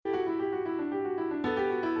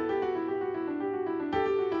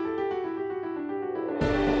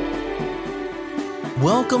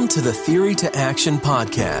Welcome to the Theory to Action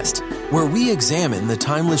podcast, where we examine the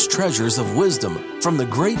timeless treasures of wisdom from the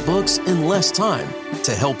great books in less time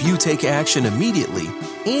to help you take action immediately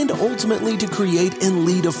and ultimately to create and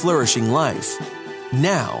lead a flourishing life.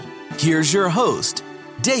 Now, here's your host,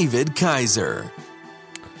 David Kaiser.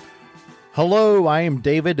 Hello, I am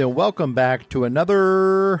David, and welcome back to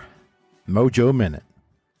another Mojo Minute.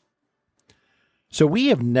 So we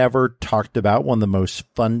have never talked about one of the most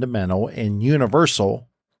fundamental and universal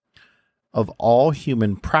of all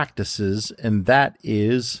human practices, and that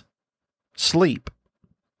is sleep.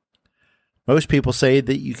 Most people say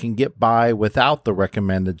that you can get by without the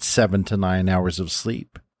recommended 7 to 9 hours of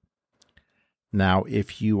sleep. Now,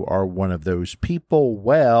 if you are one of those people,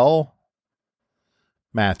 well,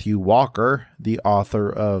 Matthew Walker, the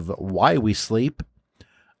author of Why We Sleep,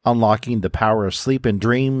 Unlocking the Power of Sleep and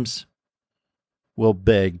Dreams, will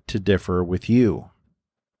beg to differ with you.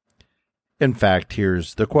 In fact,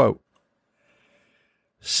 here's the quote.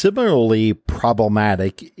 Similarly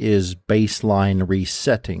problematic is baseline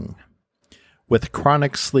resetting. With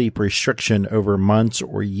chronic sleep restriction over months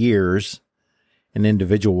or years, an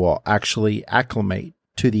individual will actually acclimate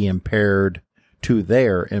to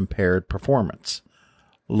their impaired performance,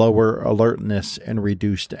 lower alertness, and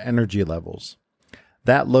reduced energy levels.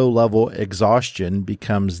 That low-level exhaustion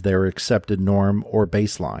becomes their accepted norm or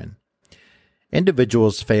baseline.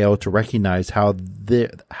 Individuals fail to recognize how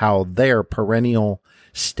their perennial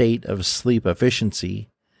state of sleep efficiency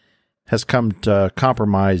has come to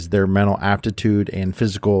compromise their mental aptitude and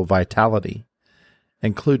physical vitality,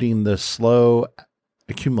 including the slow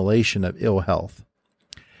accumulation of ill health.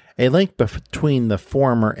 A link between the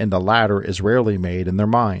former and the latter is rarely made in their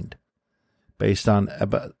mind. Based on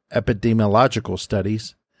epidemiological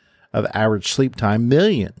studies of average sleep time,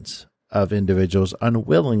 millions of individuals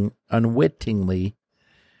unwittingly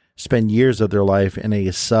spend years of their life in a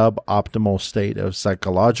suboptimal state of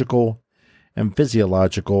psychological and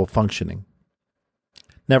physiological functioning,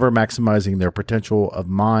 never maximizing their potential of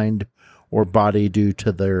mind or body due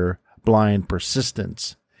to their blind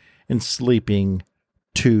persistence in sleeping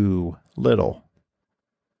too little.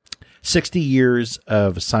 60 years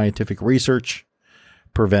of scientific research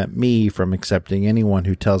prevent me from accepting anyone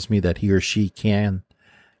who tells me that he or she can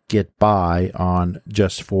get by on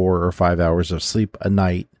just 4 or 5 hours of sleep a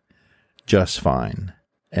night just fine.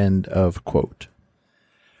 End of quote.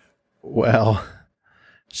 Well,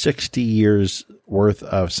 60 years worth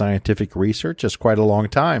of scientific research is quite a long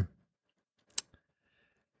time.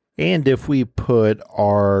 And if we put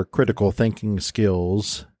our critical thinking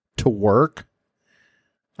skills to work,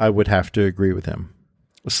 I would have to agree with him.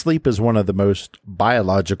 Sleep is one of the most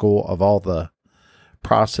biological of all the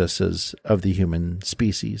processes of the human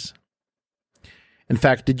species. In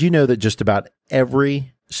fact, did you know that just about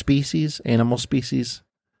every animal species,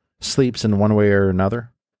 sleeps in one way or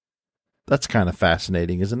another? That's kind of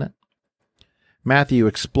fascinating, isn't it? Matthew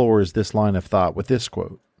explores this line of thought with this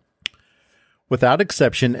quote. Without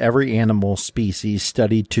exception, every animal species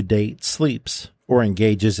studied to date sleeps or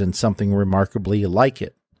engages in something remarkably like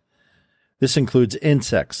it. This includes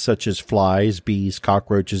insects such as flies, bees,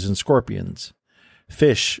 cockroaches, and scorpions,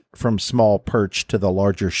 fish from small perch to the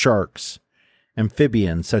larger sharks,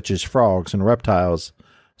 amphibians such as frogs, and reptiles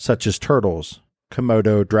such as turtles,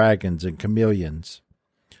 Komodo dragons, and chameleons.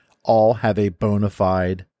 All have a bona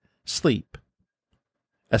fide sleep.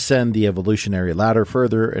 Ascend the evolutionary ladder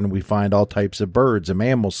further, and we find all types of birds and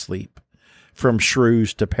mammals sleep, from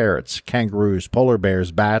shrews to parrots, kangaroos, polar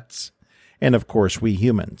bears, bats, and of course we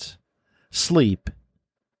humans. Sleep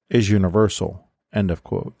is universal. End of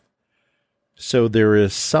quote. So there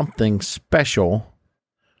is something special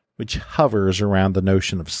which hovers around the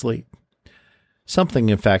notion of sleep. Something,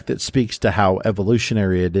 in fact, that speaks to how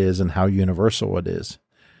evolutionary it is and how universal it is.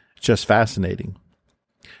 It's just fascinating.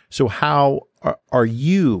 So how are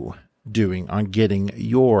you doing on getting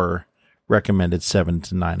your recommended 7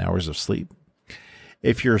 to 9 hours of sleep?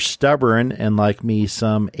 If you're stubborn and like me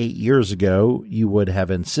some 8 years ago, you would have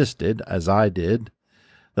insisted, as I did,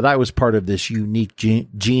 that I was part of this unique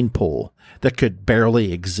gene pool that could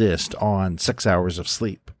barely exist on 6 hours of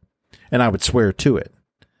sleep. And I would swear to it.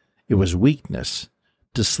 It was weakness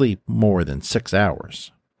to sleep more than 6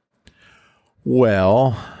 hours.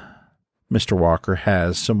 Well, Mr. Walker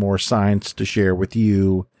has some more science to share with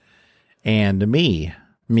you and me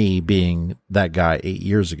being that guy 8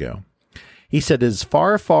 years ago. He said, it's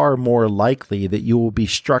far, far more likely that you will be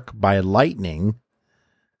struck by lightning,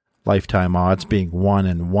 lifetime odds being 1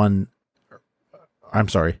 in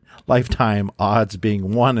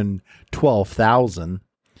 12,000,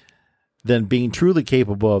 than being truly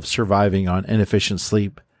capable of surviving on inefficient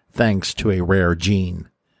sleep thanks to a rare gene.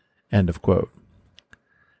 End of quote.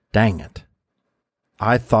 Dang it.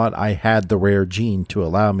 I thought I had the rare gene to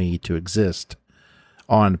allow me to exist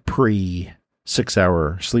on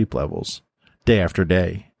pre-6-hour sleep levels, day after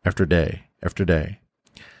day, after day, after day.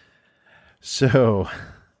 So,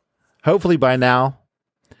 hopefully by now,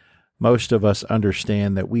 most of us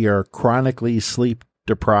understand that we are chronically sleep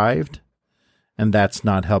deprived, and that's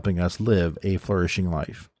not helping us live a flourishing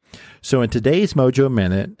life. So in today's Mojo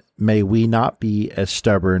Minute, may we not be as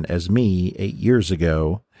stubborn as me 8 years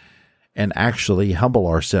ago and actually humble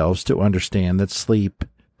ourselves to understand that sleep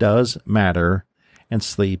does matter and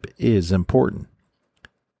sleep is important.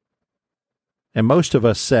 And most of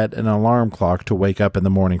us set an alarm clock to wake up in the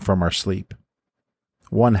morning from our sleep.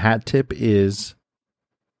 One hat tip is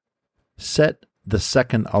set the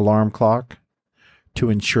second alarm clock to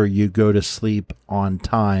ensure you go to sleep on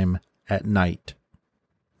time at night.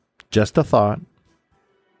 Just a thought.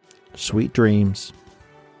 Sweet dreams.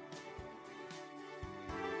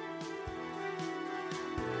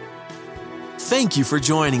 Thank you for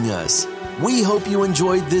joining us. We hope you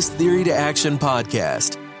enjoyed this Theory to Action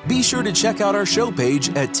podcast. Be sure to check out our show page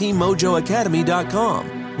at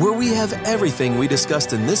teammojoacademy.com, where we have everything we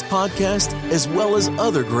discussed in this podcast, as well as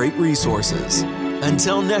other great resources.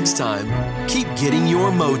 Until next time, keep getting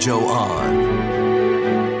your mojo on.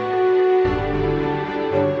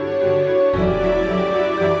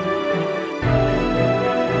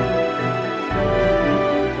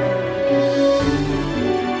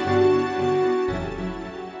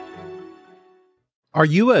 Are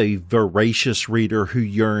you a voracious reader who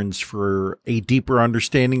yearns for a deeper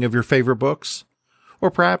understanding of your favorite books? Or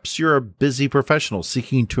perhaps you're a busy professional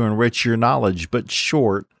seeking to enrich your knowledge but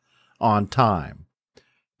short on time.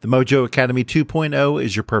 The Mojo Academy 2.0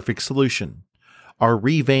 is your perfect solution. Our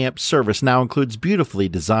revamped service now includes beautifully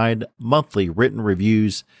designed monthly written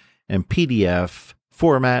reviews and PDF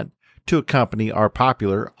format to accompany our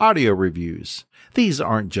popular audio reviews. These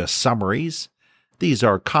aren't just summaries. These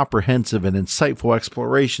are comprehensive and insightful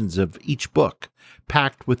explorations of each book,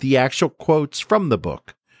 packed with the actual quotes from the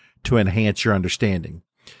book to enhance your understanding.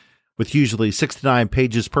 With usually 69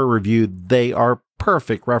 pages per review, they are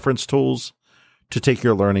perfect reference tools to take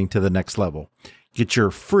your learning to the next level. Get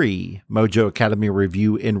your free Mojo Academy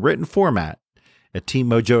review in written format at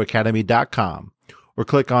teammojoacademy.com or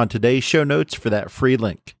click on today's show notes for that free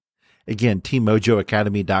link. Again,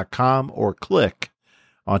 teammojoacademy.com or click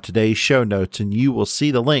on today's show notes and you will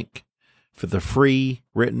see the link for the free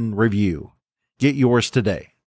written review. Get yours today.